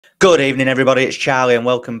Good evening, everybody. It's Charlie, and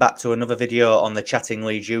welcome back to another video on the Chatting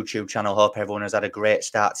Leeds YouTube channel. Hope everyone has had a great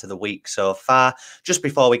start to the week so far. Just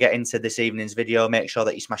before we get into this evening's video, make sure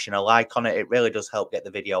that you're smashing a like on it. It really does help get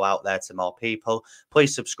the video out there to more people.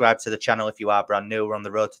 Please subscribe to the channel if you are brand new. We're on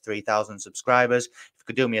the road to 3,000 subscribers. If you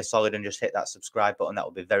could do me a solid and just hit that subscribe button, that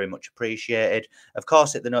would be very much appreciated. Of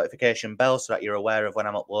course, hit the notification bell so that you're aware of when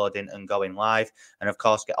I'm uploading and going live. And of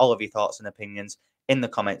course, get all of your thoughts and opinions in the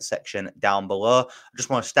comments section down below. I just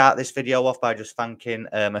want to start this video off by just thanking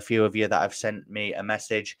a few of you that have sent me a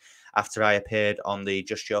message after I appeared on the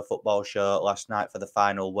Just Your Football show last night for the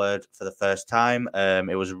final word for the first time.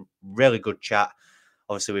 It was a really good chat,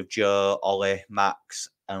 obviously with Joe, Ollie, Max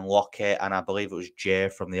and Lockie, and I believe it was Jay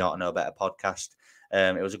from the Ought to Know Better podcast.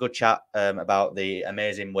 It was a good chat about the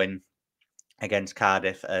amazing win against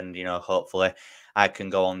Cardiff, and hopefully I can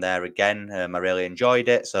go on there again. I really enjoyed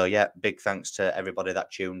it. So yeah, big thanks to everybody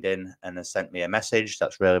that tuned in and has sent me a message.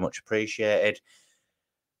 That's really much appreciated.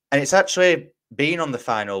 And it's actually been on the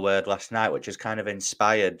final word last night, which has kind of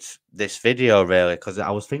inspired this video really, because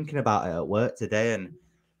I was thinking about it at work today, and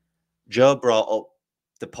Joe brought up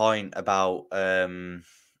the point about Daniel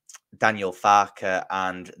Farke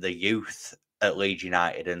and the youth at Leeds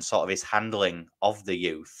United and sort of his handling of the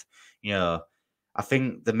youth. I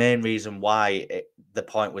think the main reason why the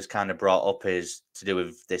point was kind of brought up is to do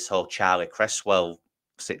with this whole Charlie Cresswell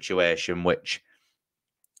situation, which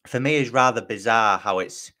for me is rather bizarre how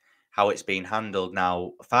it's been handled.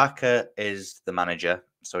 Now, Farke is the manager,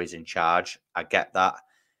 so he's in charge. I get that,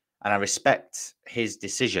 and I respect his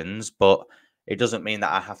decisions, but it doesn't mean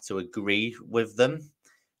that I have to agree with them.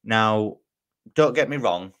 Now, don't get me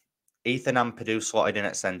wrong, Ethan Ampadu slotted in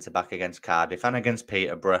at centre-back against Cardiff and against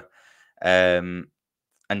Peterborough, and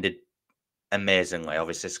did amazingly.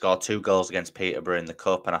 Obviously, scored 2 goals against Peterborough in the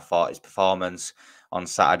Cup, and I thought his performance on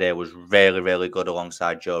Saturday was really, really good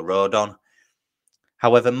alongside Joe Rodon.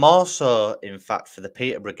 However, more so, in fact, for the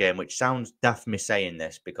Peterborough game, which sounds daft me saying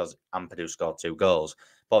this because Ampadu scored 2 goals,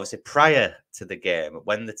 but obviously prior to the game,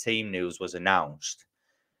 when the team news was announced,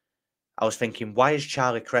 I was thinking, why is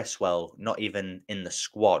Charlie Cresswell not even in the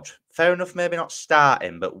squad? Fair enough, maybe not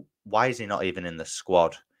starting, but why is he not even in the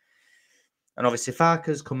squad? And obviously,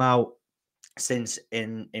 Farke's come out since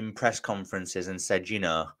in press conferences and said,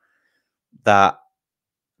 that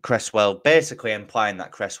Cresswell, basically implying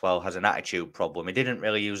that Cresswell has an attitude problem. He didn't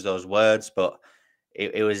really use those words, but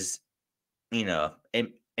it was,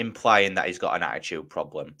 implying that he's got an attitude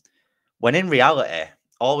problem. When in reality,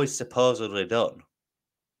 all he's supposedly done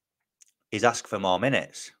is ask for more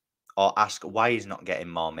minutes or ask why he's not getting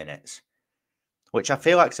more minutes, which I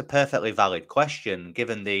feel like is a perfectly valid question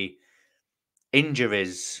given the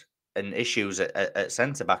injuries and issues at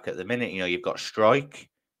centre-back at the minute. You've got Strike,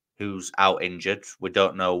 who's out injured. We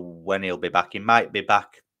don't know when he'll be back. He might be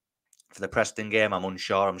back for the Preston game. I'm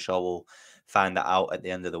unsure. I'm sure we'll find that out at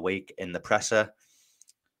the end of the week in the presser.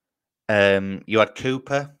 You had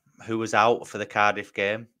Cooper, who was out for the Cardiff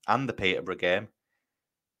game and the Peterborough game.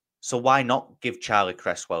 So why not give Charlie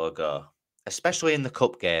Cresswell a go, especially in the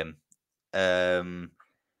Cup game? Even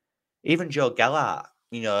Joe Gelhardt,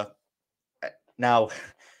 now,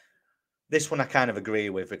 this one I kind of agree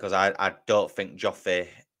with because I don't think Joffrey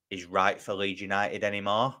is right for Leeds United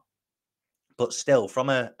anymore. But still, from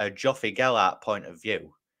a Joffrey Gelhardt point of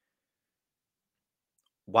view,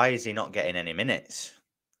 why is he not getting any minutes?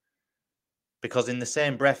 Because in the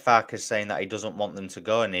same breath, Farke's saying that he doesn't want them to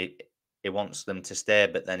go and he wants them to stay,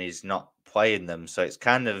 but then he's not playing them. So it's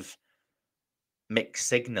kind of mixed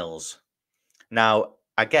signals. Now,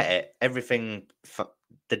 I get it.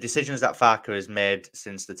 The decisions that Farke has made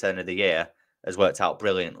since the turn of the year has worked out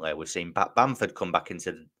brilliantly. We've seen Bamford come back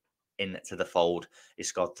into the fold. He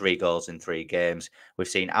scored 3 goals in 3 games. We've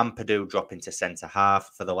seen Ampadu drop into centre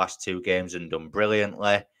half for the last 2 games and done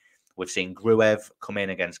brilliantly. We've seen Gruev come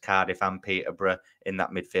in against Cardiff and Peterborough in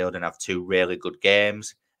that midfield and have 2 really good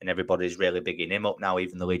games. And everybody's really bigging him up now.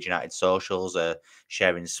 Even the Leeds United socials are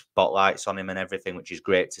sharing spotlights on him and everything, which is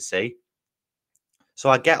great to see. So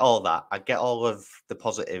I get all that. I get all of the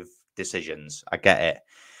positive decisions. I get it.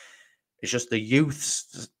 It's just the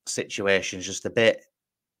youth situation is just a bit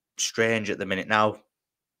strange at the minute. Now,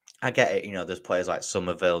 I get it. There's players like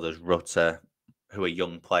Somerville, there's Rutter, who are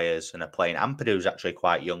young players and are playing. Ampadu's actually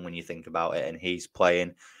quite young when you think about it, and he's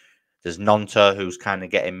playing. There's Nonto, who's kind of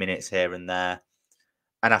getting minutes here and there.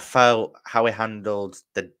 And I felt how he handled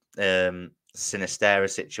the Sinistera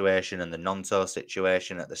situation and the Nonto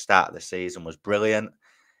situation at the start of the season was brilliant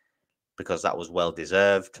because that was well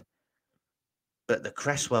deserved. But the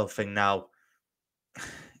Cresswell thing now,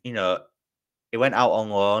 he went out on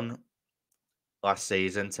loan. last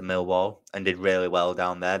season to Millwall and did really well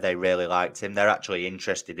down there. They really liked him. They're actually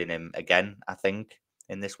interested in him again, I think,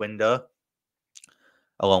 in this window,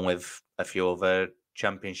 along with a few other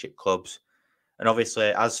Championship clubs. And obviously,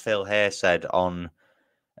 as Phil Hay said on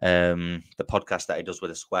the podcast that he does with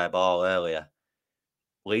a square ball earlier,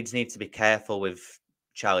 Leeds need to be careful with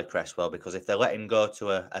Charlie Cresswell, because if they let him go to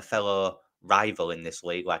a fellow rival in this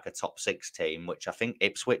league, like a top six team, which I think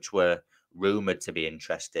Ipswich were rumoured to be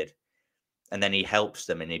interested, and then he helps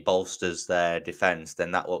them and he bolsters their defence,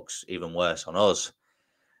 then that looks even worse on us.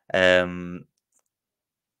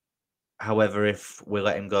 However, if we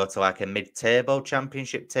let him go to like a mid-table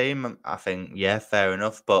Championship team, I think, yeah, fair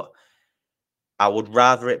enough. But I would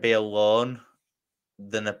rather it be a loan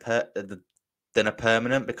than a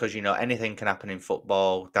permanent, because anything can happen in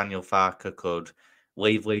football. Daniel Farke could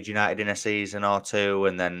leave Leeds United in a season or two,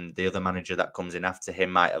 and then the other manager that comes in after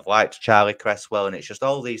him might have liked Charlie Cresswell, and it's just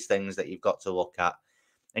all these things that you've got to look at.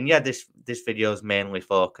 And yeah, this video is mainly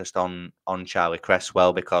focused on Charlie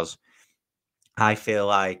Cresswell, because I feel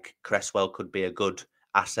like Cresswell could be a good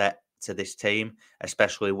asset to this team,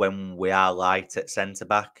 especially when we are light at centre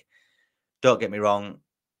back. Don't get me wrong,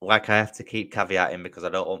 like I have to keep caveating because I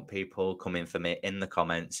don't want people coming for me in the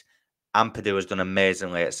comments. Ampadu has done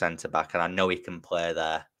amazingly at centre back, and I know he can play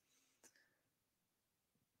there.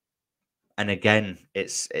 And again,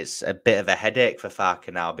 it's a bit of a headache for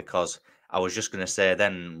Farke now, because I was just going to say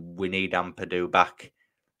then we need Ampadu back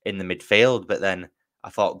in the midfield, but then I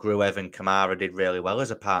thought Gruev and Kamara did really well as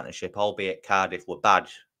a partnership, albeit Cardiff were bad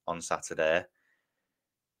on Saturday.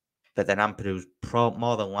 But then Ampadu's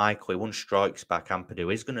more than likely, once Strike's back,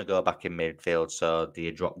 Ampadu is going to go back in midfield. So do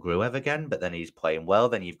you drop Gruev again? But then he's playing well.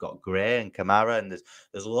 Then you've got Gray and Kamara, and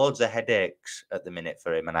there's loads of headaches at the minute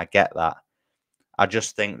for him, and I get that. I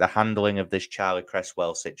just think the handling of this Charlie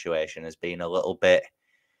Cresswell situation has been a little bit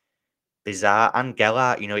bizarre. And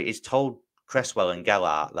Gelhardt, he's told Cresswell and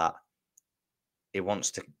Gelhardt that he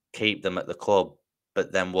wants to keep them at the club,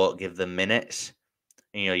 but then won't give them minutes.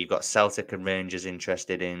 You've got Celtic and Rangers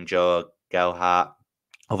interested in Joe Gelhardt,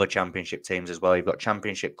 other Championship teams as well. You've got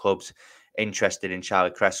Championship clubs interested in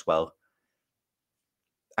Charlie Cresswell.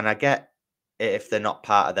 And I get it if they're not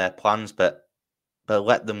part of their plans, but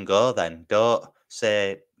let them go then. Don't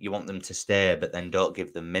say you want them to stay, but then don't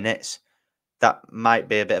give them minutes. That might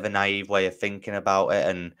be a bit of a naive way of thinking about it,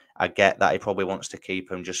 and I get that he probably wants to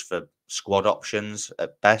keep him just for squad options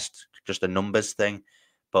at best, just a numbers thing.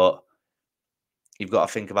 But you've got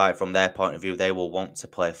to think about it from their point of view. They will want to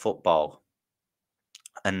play football.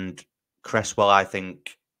 And Cresswell, I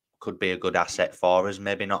think, could be a good asset for us.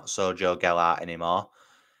 Maybe not so Joe Gelhardt anymore.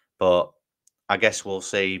 But I guess we'll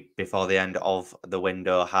see before the end of the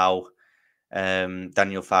window how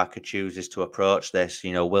Daniel Farke chooses to approach this.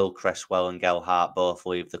 Will Cresswell and Gelhardt both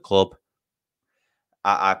leave the club?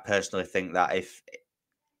 I personally think that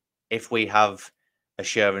if we have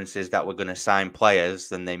assurances that we're going to sign players,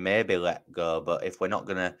 then they may be let go. But if we're not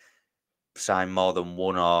going to sign more than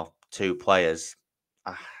one or two players,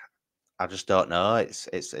 I just don't know.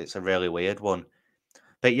 It's a really weird one.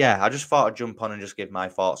 But yeah, I just thought I'd jump on and just give my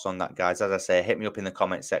thoughts on that, guys. As I say, hit me up in the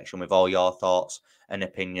comment section with all your thoughts and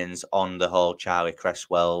opinions on the whole Charlie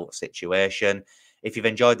Cresswell situation. If you've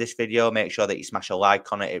enjoyed this video, make sure that you smash a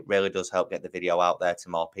like on it. It really does help get the video out there to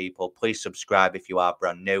more people. Please subscribe if you are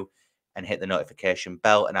brand new and hit the notification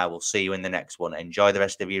bell, and I will see you in the next one. Enjoy the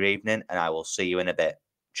rest of your evening, and I will see you in a bit.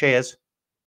 Cheers.